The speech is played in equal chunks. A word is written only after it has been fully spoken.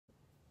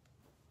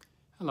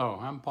Hello,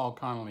 I'm Paul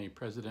Connolly,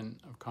 President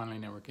of Connolly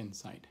Network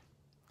Insight.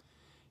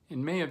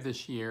 In May of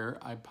this year,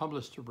 I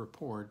published a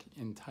report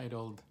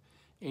entitled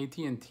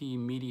AT&T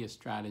Media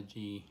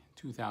Strategy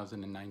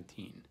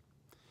 2019.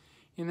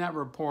 In that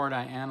report,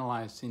 I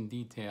analyzed in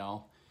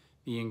detail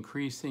the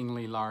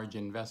increasingly large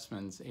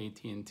investments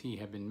AT&T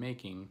have been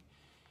making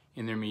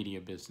in their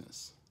media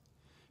business.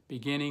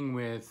 Beginning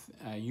with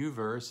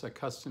UVerse, a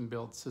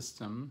custom-built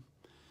system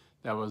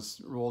that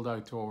was rolled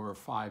out to over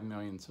 5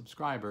 million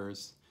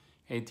subscribers,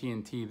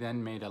 AT&T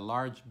then made a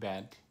large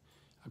bet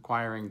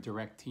acquiring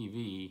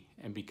DirecTV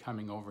and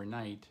becoming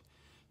overnight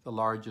the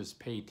largest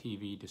pay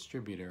TV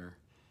distributor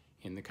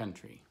in the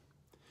country.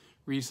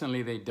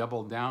 Recently, they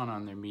doubled down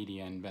on their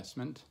media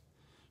investment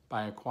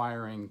by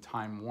acquiring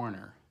Time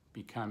Warner,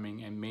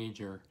 becoming a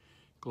major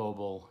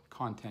global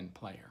content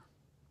player.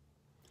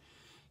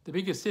 The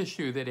biggest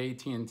issue that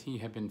AT&T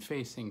have been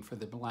facing for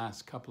the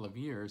last couple of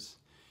years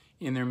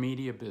in their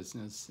media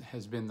business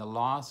has been the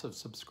loss of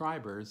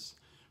subscribers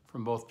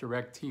from both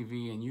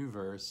DirecTV and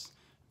UVerse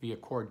via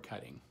cord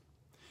cutting.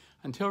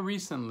 Until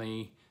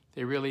recently,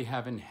 they really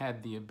haven't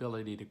had the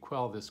ability to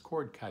quell this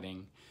cord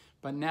cutting,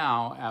 but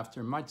now,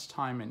 after much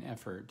time and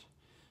effort,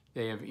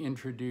 they have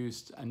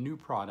introduced a new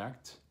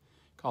product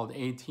called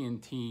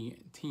AT&T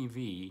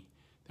TV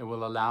that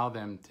will allow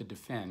them to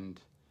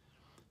defend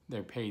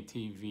their pay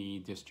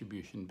TV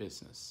distribution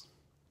business.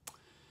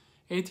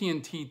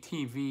 AT&T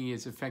TV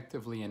is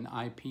effectively an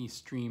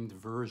IP-streamed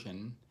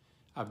version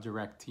of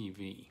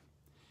DirecTV.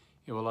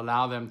 It will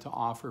allow them to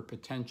offer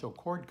potential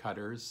cord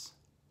cutters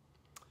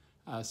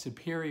a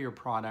superior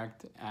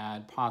product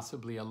at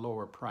possibly a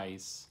lower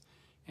price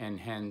and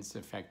hence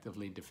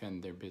effectively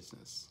defend their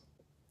business.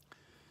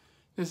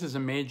 This is a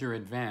major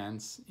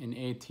advance in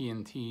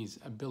AT&T's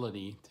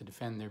ability to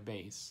defend their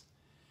base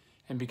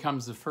and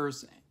becomes the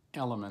first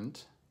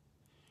element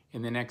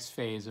in the next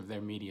phase of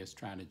their media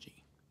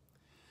strategy.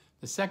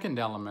 The second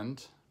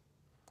element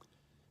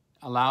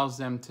allows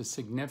them to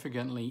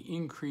significantly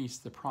increase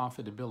the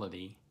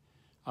profitability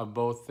of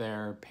both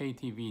their pay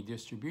TV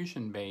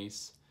distribution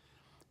base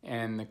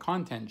and the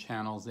content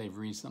channels they've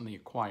recently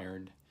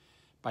acquired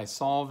by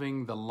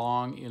solving the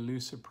long,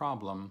 elusive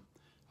problem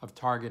of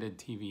targeted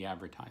TV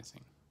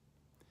advertising.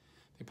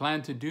 They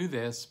plan to do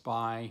this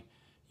by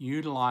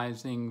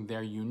utilizing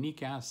their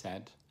unique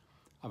asset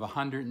of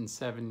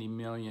 170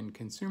 million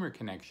consumer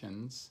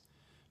connections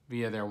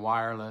via their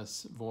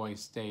wireless,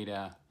 voice,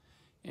 data,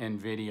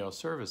 and video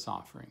service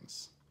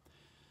offerings.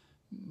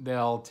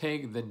 They'll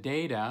take the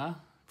data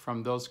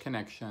from those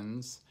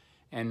connections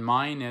and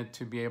mine it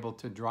to be able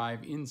to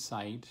drive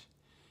insight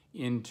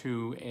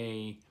into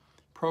a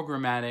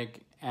programmatic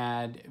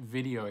ad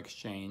video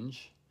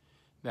exchange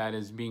that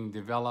is being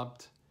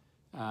developed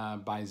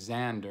by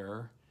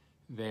Xandr,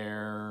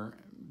 their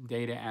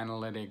data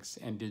analytics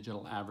and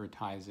digital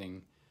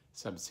advertising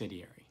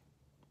subsidiary.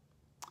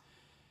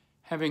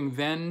 Having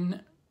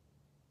then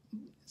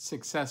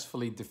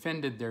successfully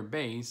defended their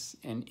base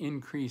and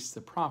increased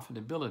the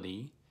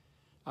profitability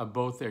of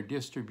both their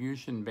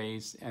distribution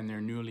base and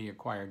their newly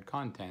acquired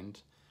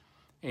content,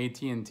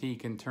 AT&T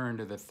can turn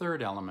to the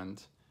third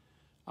element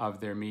of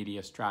their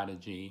media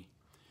strategy,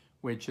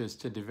 which is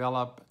to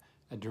develop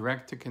a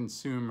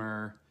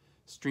direct-to-consumer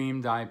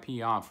streamed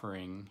IP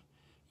offering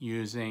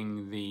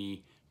using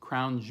the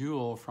crown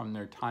jewel from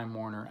their Time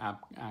Warner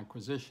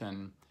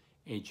acquisition,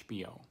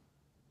 HBO.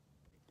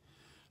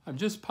 I've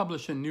just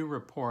published a new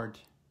report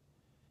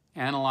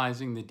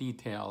analyzing the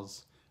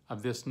details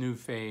of this new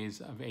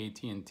phase of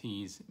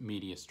AT&T's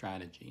media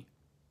strategy.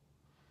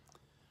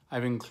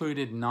 I've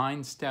included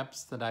 9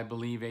 steps that I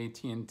believe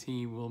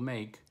AT&T will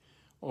make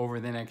over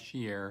the next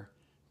year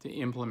to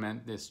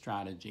implement this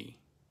strategy.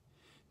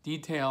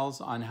 Details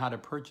on how to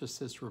purchase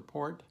this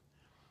report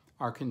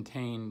are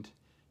contained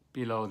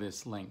below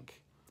this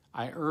link.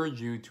 I urge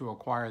you to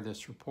acquire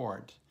this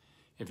report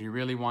if you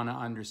really want to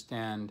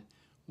understand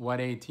what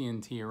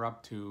AT&T are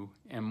up to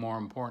and, more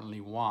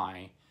importantly,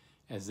 why,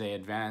 as they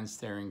advance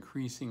their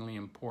increasingly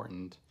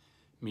important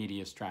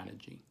media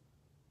strategy.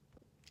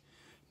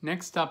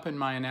 Next up in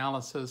my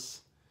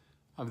analysis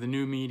of the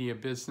new media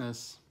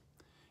business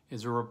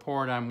is a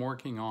report I'm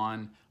working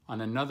on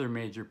another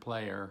major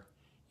player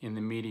in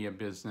the media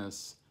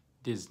business,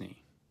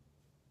 Disney.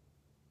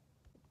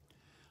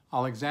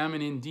 I'll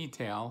examine in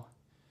detail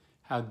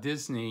how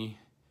Disney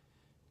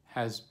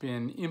has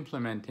been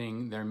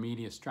implementing their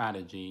media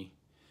strategy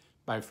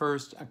by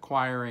first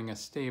acquiring a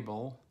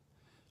stable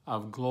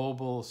of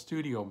global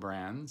studio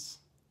brands,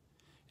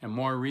 and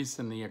more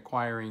recently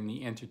acquiring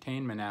the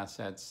entertainment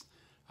assets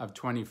of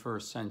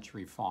 21st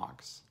Century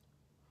Fox.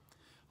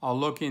 I'll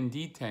look in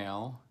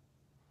detail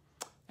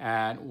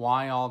at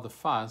why all the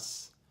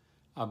fuss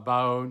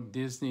about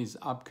Disney's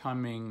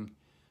upcoming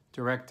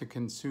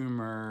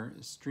direct-to-consumer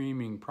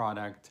streaming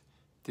product,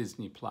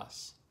 Disney+.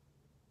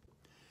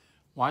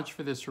 Watch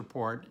for this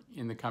report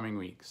in the coming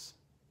weeks.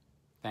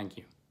 Thank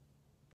you.